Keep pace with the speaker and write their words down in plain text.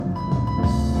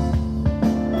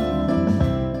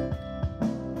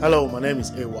Hello, my name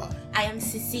is AY. I am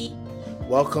Sisi.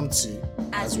 Welcome to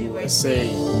As We Were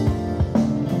Saying.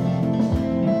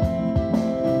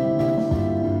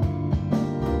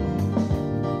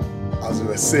 As we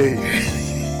were saying.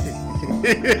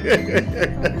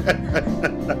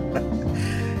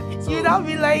 You don't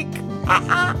be like,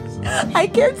 I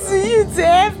came to you to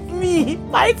help me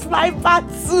fight my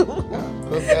battle.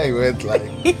 That guy went like,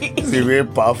 he's a very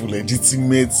powerful,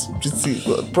 legitimate,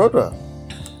 brother.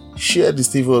 Shared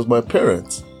this if it was my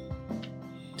parents.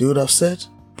 They would have said,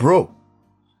 bro,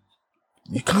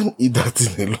 you can't eat that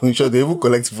thing alone. Sure, they even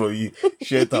collect it from you.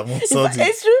 Share it among something.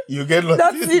 It's true. You get Not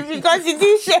nothing. it because you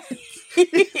didn't share.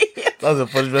 That's a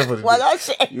punishment for the Well, day. not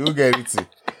share. You will get it.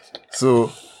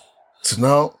 So, to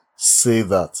now say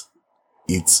that,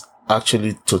 it's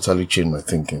actually totally changed my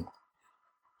thinking.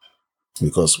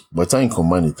 Because by the time you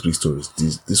combine the three stories,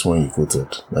 this one you quoted,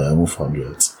 I haven't found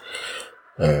yet.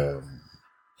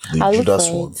 The I'll look Judas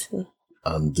for one it.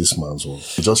 and this man's one.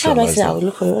 You just How do I realize say I will that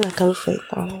look for it when I can look for it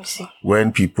now? Let me see.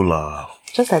 when people are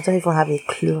Just I don't even have a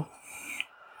clue.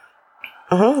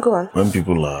 Go on. when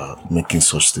people are making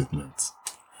such statements,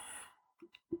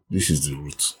 this is the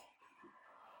root.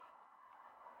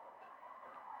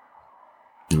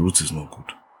 The root is not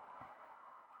good.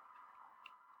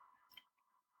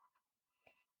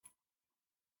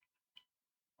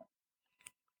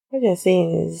 What you're saying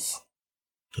is,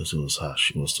 Because it was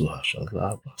harsh. It was too harsh. I was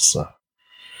like, sir.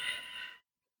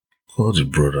 Call the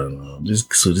brother now.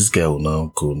 This guy will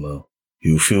now go now.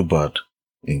 He will feel bad,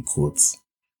 in quotes.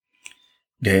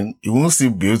 Then he won't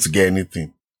still be able to get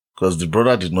anything. Because the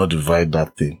brother did not divide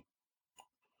that thing.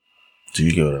 Do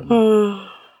you get what I mean?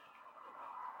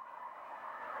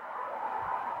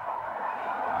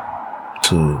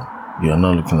 So, you are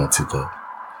now looking at it that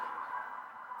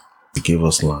he gave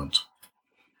us land.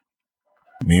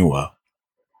 Meanwhile,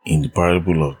 in the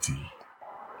parable of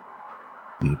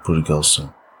the prodigal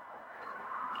son,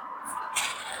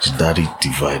 his daddy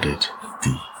divided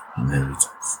the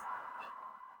inheritance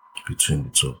between the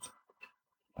two of them.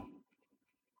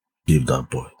 Gave that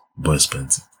boy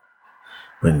spent it.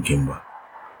 When he came back,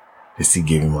 they still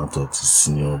gave him out of his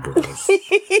senior brothers.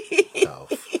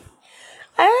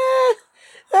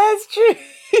 That's true.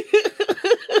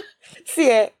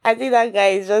 See, I think that guy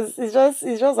is just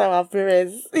our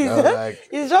parents.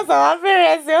 It's just our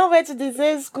parents. They all went to the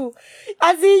same school.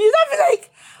 As in, you don't be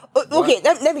like, okay,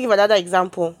 let me give another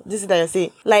example. This is that you're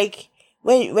saying. Like,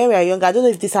 when we are younger, I don't know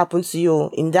if this happened to you,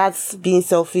 in that being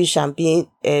selfish and being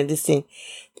this thing.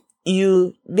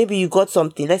 Maybe you got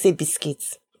something, let's say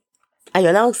biscuits. And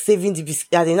you're now saving the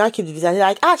biscuit, and they now keep the biscuit. And you're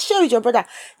like, share with your brother.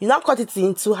 You now cut it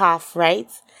into half, right?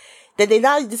 Then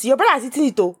your brother is eating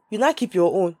it though. You now keep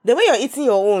your own. The way you're eating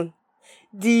your own,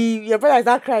 your brother is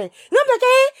not crying. No, I'm like,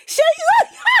 share he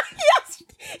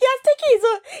has taken his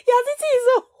own. He has eaten his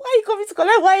own. Why are you coming to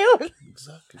collect my own?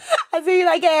 Exactly. And then you're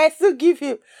like, I still give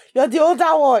him. You're the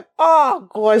older one. Oh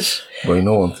gosh. But you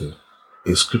know one thing?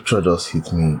 A scripture just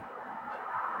hit me.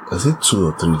 Was it 2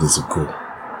 or 3 days ago?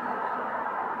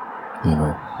 You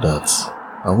know, that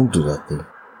I won't do that thing.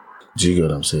 Do you get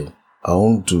what I'm saying?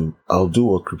 I'll do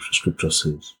what scripture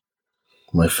says.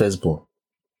 My firstborn,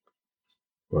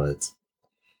 right,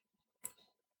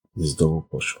 is double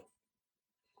portion.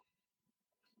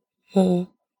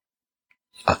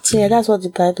 Actively. Yeah, that's what the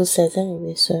Bible says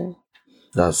anyway, so.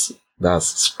 That's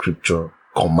scripture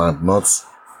command, not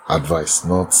advice,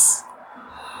 not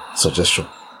suggestion.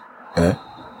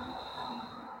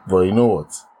 But you know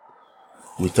what?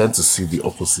 We tend to see the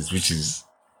opposite, which is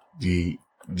the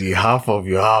half of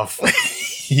your half.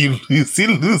 you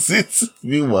still lose it.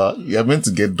 Meanwhile, you're meant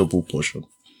to get double portion.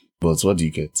 But what do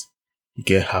you get? You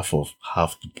get half of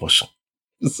half the portion.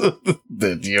 So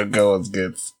the younger ones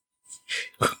get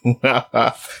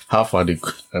half and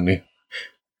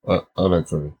how do I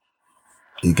call it?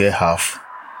 You get half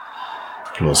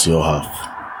plus your half.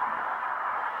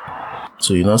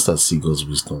 So you now start to see God's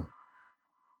wisdom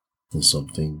in some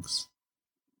things.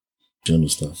 Do you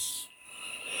understand?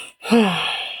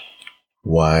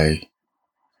 Why?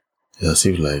 It's as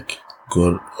if like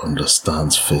God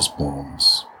understands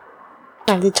firstborns.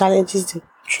 And the challenges they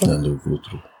And they'll go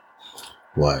through.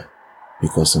 Why?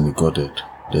 Because in the Godhead,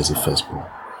 there's a firstborn.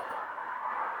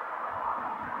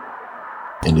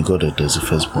 In the Godhead, there's a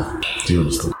firstborn. Do you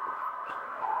understand?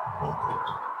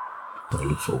 I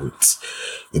look for it.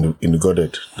 In the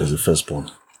Godhead, there's a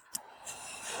firstborn.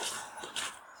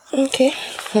 Okay.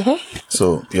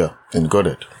 So, yeah, in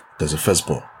Godhead, there's a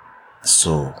firstborn.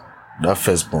 So, that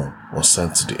firstborn was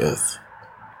sent to the earth.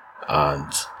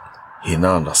 And he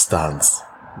now understands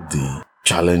the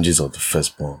challenges of the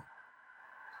firstborn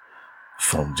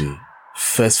from the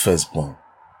firstborn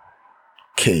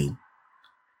Cain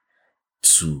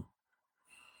to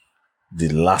the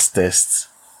lastest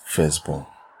firstborn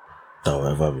that will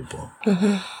ever be born.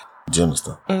 Do you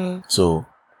understand? So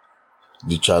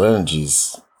the challenge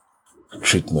is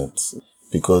treatment,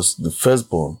 because the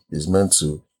firstborn is meant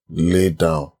to lay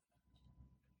down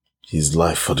his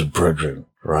life for the brethren,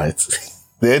 right?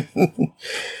 Then,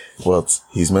 but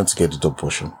he's meant to get the double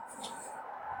portion.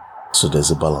 So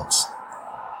there's a balance.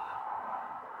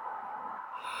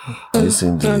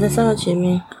 Listen, that's what you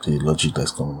mean. The logic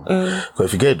that's coming. Because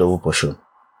if you get a double portion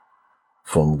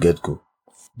from get-go,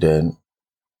 then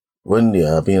when you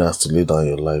are being asked to lay down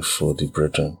your life for the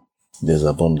brethren, there's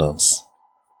abundance.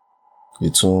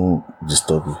 It won't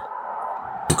disturb you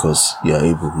because you are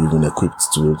able, you've been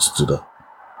equipped to be able to do that.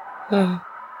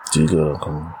 Do you get what I'm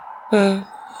coming?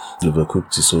 You've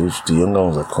equipped you. So if the younger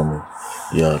ones are coming,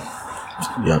 you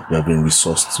have been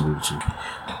resourced to be able to,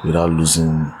 without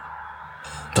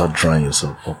drying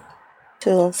yourself up.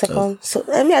 So I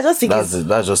just think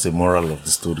that's just a moral of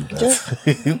the story.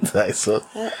 I saw.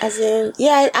 As in,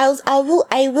 yeah,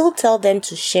 I will tell them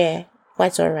to share.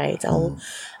 Quite all right.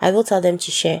 I will tell them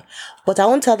to share, but I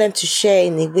won't tell them to share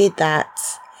in a way that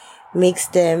makes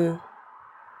them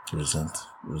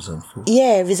resentful.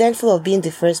 Yeah, resentful of being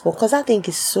the firstborn. Because I think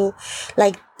it's so,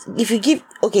 like, if you give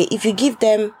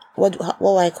them what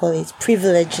I call it,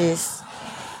 privileges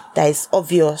that is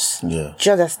obvious. Yeah. Do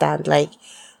you understand? Like,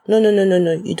 no,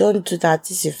 you don't do that.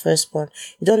 This is your firstborn.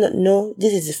 You don't know,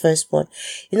 this is the firstborn.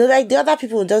 You know, like the other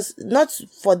people, just not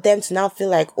for them to now feel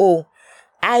like, oh,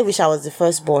 I wish I was the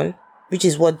firstborn, which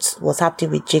is what was happening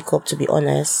with Jacob, to be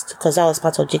honest, because that was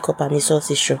part of Jacob and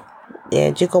Esau's issue. Yeah,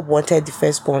 Jacob wanted the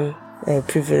firstborn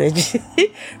privileges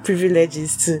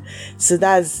too. So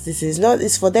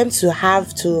it's for them to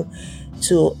have to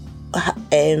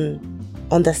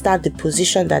understand the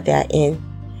position that they are in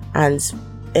and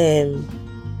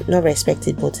not respect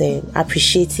it, but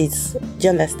appreciate it. Do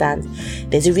you understand?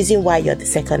 There's a reason why you're the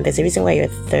second. There's a reason why you're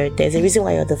the third. There's a reason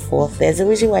why you're the fourth. There's a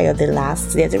reason why you're the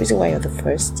last. There's a reason why you're the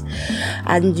first.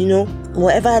 And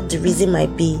whatever the reason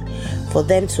might be, for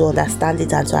them to understand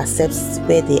it and to accept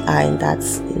where they are in that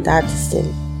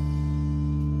thing.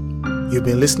 You've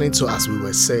been listening to As We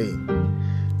Were Saying.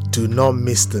 Do not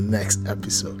miss the next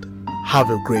episode.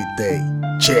 Have a great day.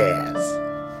 Cheers.